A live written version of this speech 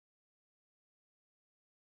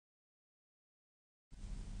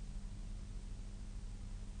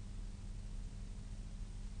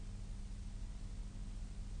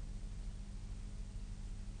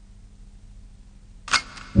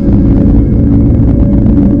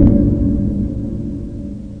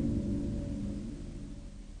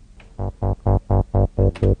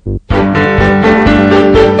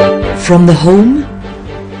From the home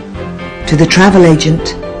to the travel agent,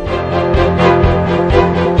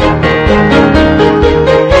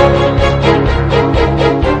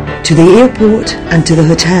 to the airport and to the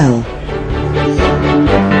hotel.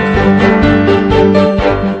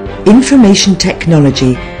 Information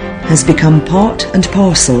technology has become part and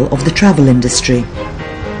parcel of the travel industry.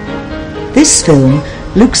 This film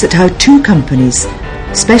looks at how two companies,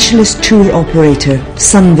 specialist tour operator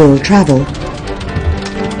Sunville Travel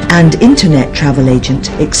and internet travel agent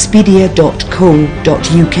Expedia.co.uk,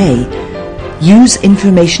 use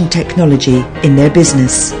information technology in their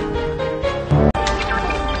business.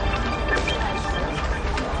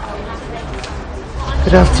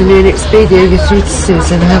 Good afternoon, Expedia. You're through to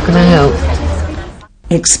Susan. How can I help?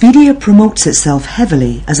 Expedia promotes itself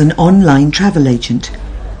heavily as an online travel agent,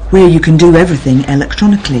 where you can do everything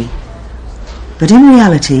electronically. But in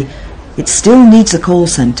reality, it still needs a call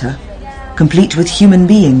centre, complete with human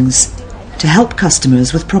beings, to help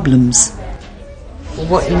customers with problems. Well,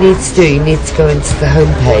 what you need to do, you need to go into the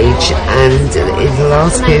home page, and it'll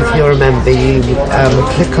ask you if you're a member. You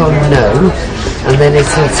click on No, and then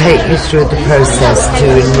it'll take you through the process to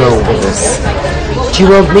enrol with us. Do you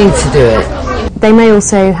want me to do it? They may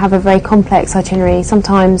also have a very complex itinerary.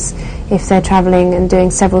 Sometimes if they're travelling and doing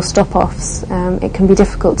several stop-offs, it can be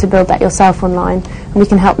difficult to build that yourself online, and we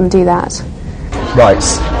can help them do that. Right,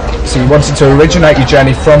 so you wanted to originate your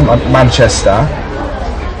journey from Manchester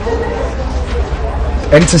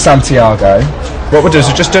into Santiago. What we'll do is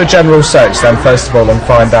we'll just do a general search then first of all and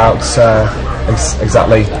find out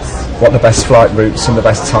exactly what the best flight routes and the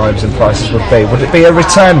best times and prices would be. Would it be a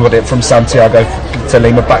return, would it, from Santiago to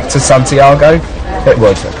Lima back to Santiago? It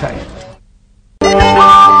would, okay.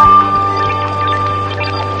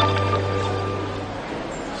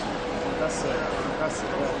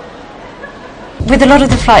 With a lot of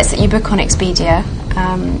the flights that you book on Expedia,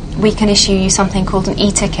 we can issue you something called an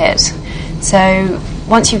e-ticket. So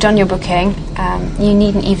once you've done your booking, you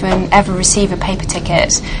needn't even ever receive a paper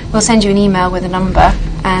ticket. We'll send you an email with a number,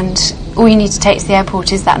 and all you need to take to the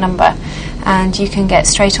airport is that number, and you can get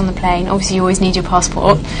straight on the plane. Obviously you always need your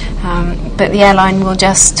passport, but the airline will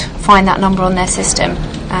just find that number on their system,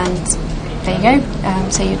 and there you go.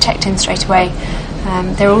 So you're checked in straight away.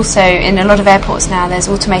 There are also, in a lot of airports now, there's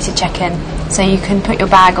automated check-in, so you can put your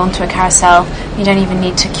bag onto a carousel. You don't even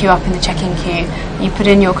need to queue up in the check-in queue. You put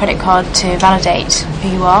in your credit card to validate who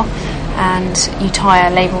you are, and you tie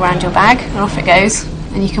a label around your bag, and off it goes,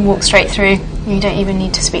 and you can walk straight through. You don't even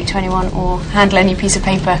need to speak to anyone or handle any piece of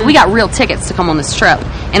paper. We got real tickets to come on this trip,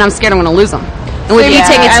 and I'm scared I'm going to lose them. And with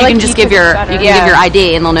e-tickets, you can just give your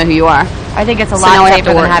ID, and they'll know who you are. I think it's a lot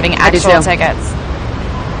safer than having actual tickets.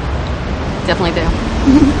 Definitely do.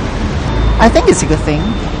 I think it's a good thing.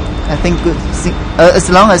 I think as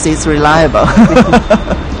long as it's reliable.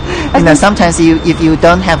 Sometimes if you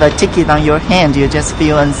don't have a ticket on your hand, you just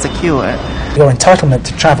feel insecure. Your entitlement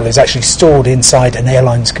to travel is actually stored inside an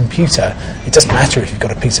airline's computer. It doesn't matter if you've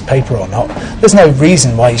got a piece of paper or not. There's no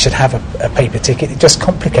reason why you should have a paper ticket. It just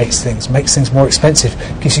complicates things, makes things more expensive,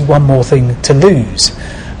 gives you one more thing to lose.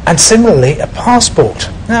 And similarly, a passport.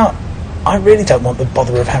 Now, I really don't want the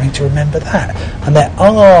bother of having to remember that. And there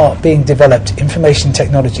are being developed information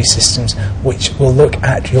technology systems which will look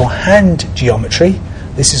at your hand geometry.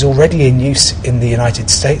 This is already in use in the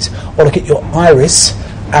United States. Or look at your iris,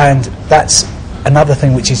 and that's another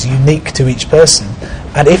thing which is unique to each person.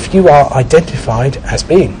 And if you are identified as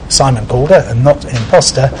being Simon Calder and not an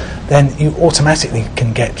imposter, then you automatically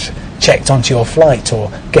can get checked onto your flight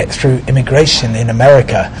or get through immigration in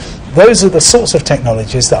America. Those are the sorts of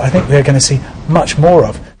technologies that I think we're going to see much more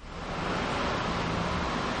of.